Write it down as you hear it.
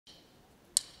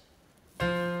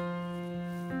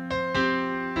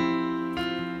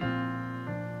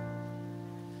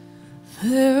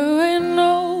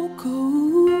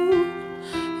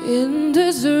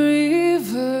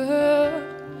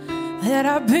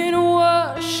I've been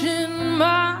washing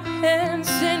my hands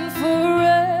in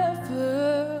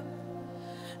forever.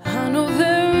 I know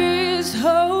there is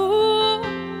hope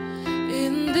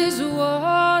in these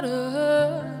waters,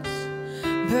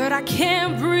 but I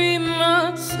can't bring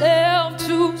myself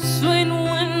to swim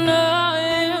when I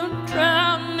am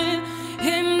drowning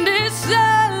in this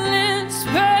silence,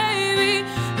 baby.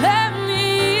 Let me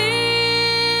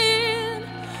in.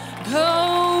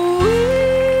 Go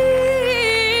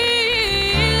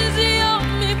easy on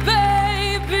me,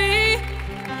 baby.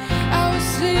 I was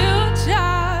still a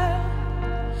child.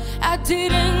 I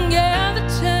didn't get the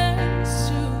chance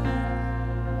to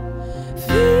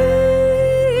feel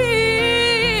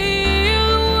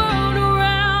the world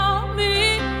around me.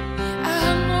 I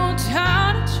had no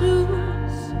time to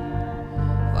choose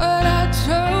what I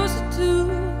chose to do.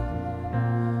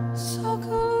 So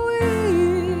go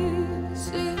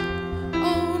easy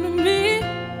on me.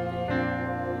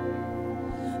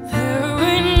 There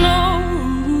ain't no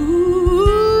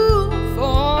room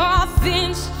for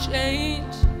things to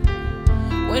change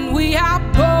when we are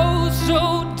both so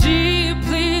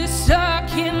deeply stuck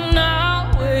in our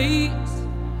ways.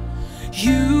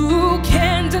 You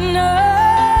can't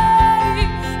deny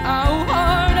how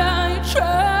hard I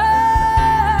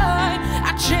tried.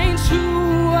 I changed who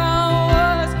I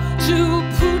was to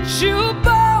put you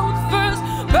both first,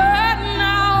 but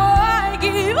now I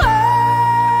give up.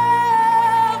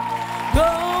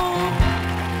 No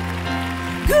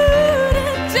good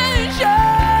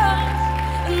intentions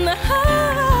and the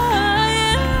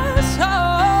highest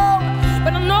hope,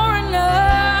 but I know right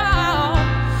now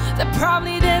that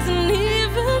probably doesn't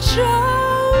even show.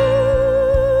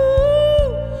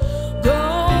 Go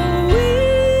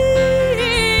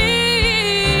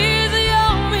easy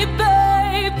on me,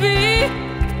 baby.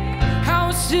 I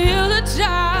was still a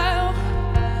child.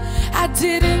 I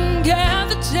didn't get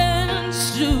the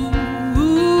chance to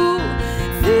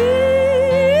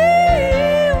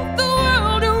feel the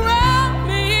world around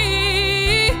me.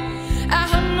 I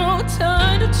had no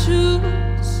time to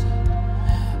choose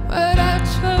what I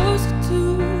chose to do.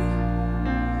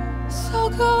 So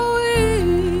go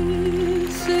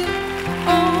easy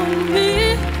on me.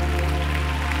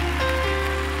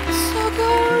 So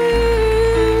go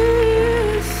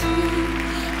easy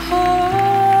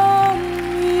on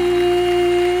me.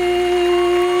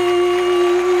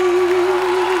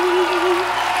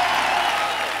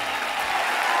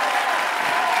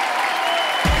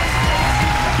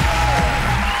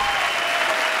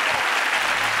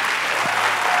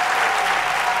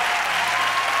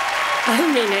 Ay,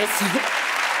 mi Inés.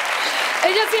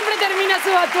 Ella siempre termina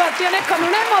sus actuaciones con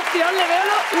una emoción. Le veo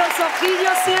los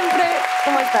ojillos siempre.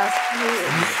 ¿Cómo estás?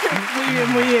 Muy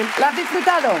bien, muy bien. ¿La has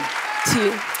disfrutado?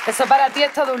 Sí. Eso para ti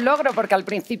es todo un logro, porque al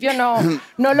principio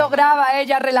no lograba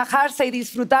ella relajarse y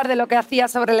disfrutar de lo que hacía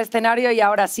sobre el escenario, y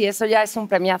ahora sí, eso ya es un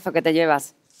premiazo que te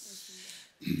llevas.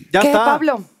 Ya ¿Qué, está.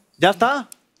 Pablo? ¿Ya está?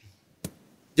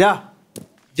 Ya.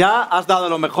 Ya has dado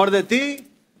lo mejor de ti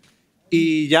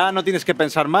y ya no tienes que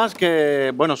pensar más,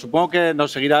 que, bueno, supongo que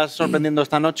nos seguirás sorprendiendo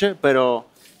esta noche, pero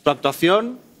tu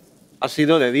actuación ha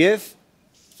sido de 10.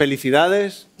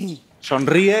 Felicidades.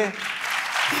 Sonríe.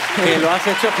 Que lo has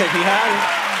hecho genial.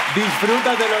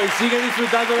 Disfrútatelo y sigue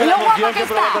disfrutando de la Lo guapa emoción que que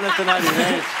provoca está. el escenario,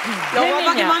 Inés. Lo Qué guapa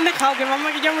que niña. me han dejado, que me han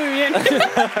maquillado muy bien.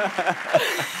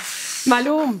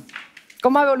 Malú,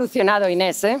 ¿cómo ha evolucionado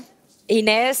Inés, eh?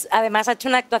 Inés, además, ha hecho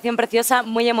una actuación preciosa,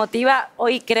 muy emotiva.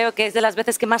 Hoy creo que es de las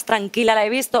veces que más tranquila la he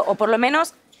visto, o por lo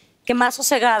menos que más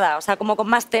sosegada, o sea, como con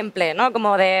más temple, ¿no?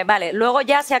 Como de, vale, luego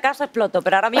ya si acaso exploto,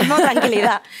 pero ahora mismo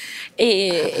tranquilidad.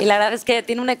 Y la verdad es que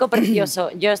tiene un eco precioso.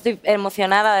 Yo estoy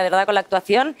emocionada, de verdad, con la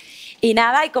actuación. Y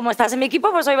nada, y como estás en mi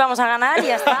equipo, pues hoy vamos a ganar y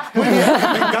ya está.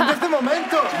 Me encanta este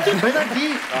momento. Ven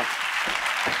aquí.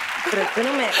 Pero tú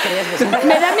no me querías besar.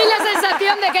 Me da a mí la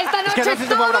sensación de que esta Es noche que no sé si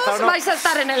te puedo abrazar o todos no. vais a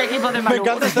estar en el equipo de Me Malú.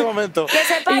 encanta este momento. Que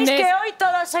sepáis Inés. que hoy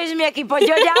todos sois mi equipo. Yo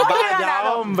ya hoy he Vaya,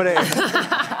 ganado. hombre.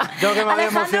 Yo que me había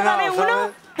Alejandro, emocionado, dame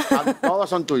uno. ¿sabes? Todos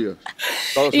son tuyos.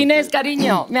 Todos son Inés, tuyos.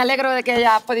 cariño, me alegro de que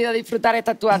hayas podido disfrutar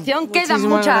esta actuación. Quedan Muchísimas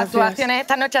muchas gracias. actuaciones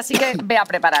esta noche, así que ve a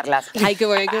prepararlas. Ay, qué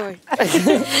voy, qué voy.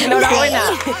 Enhorabuena.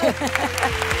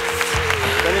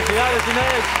 Felicidades,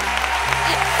 Inés.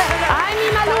 ¡Ay,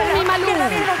 mi Malú, mi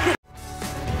Malú!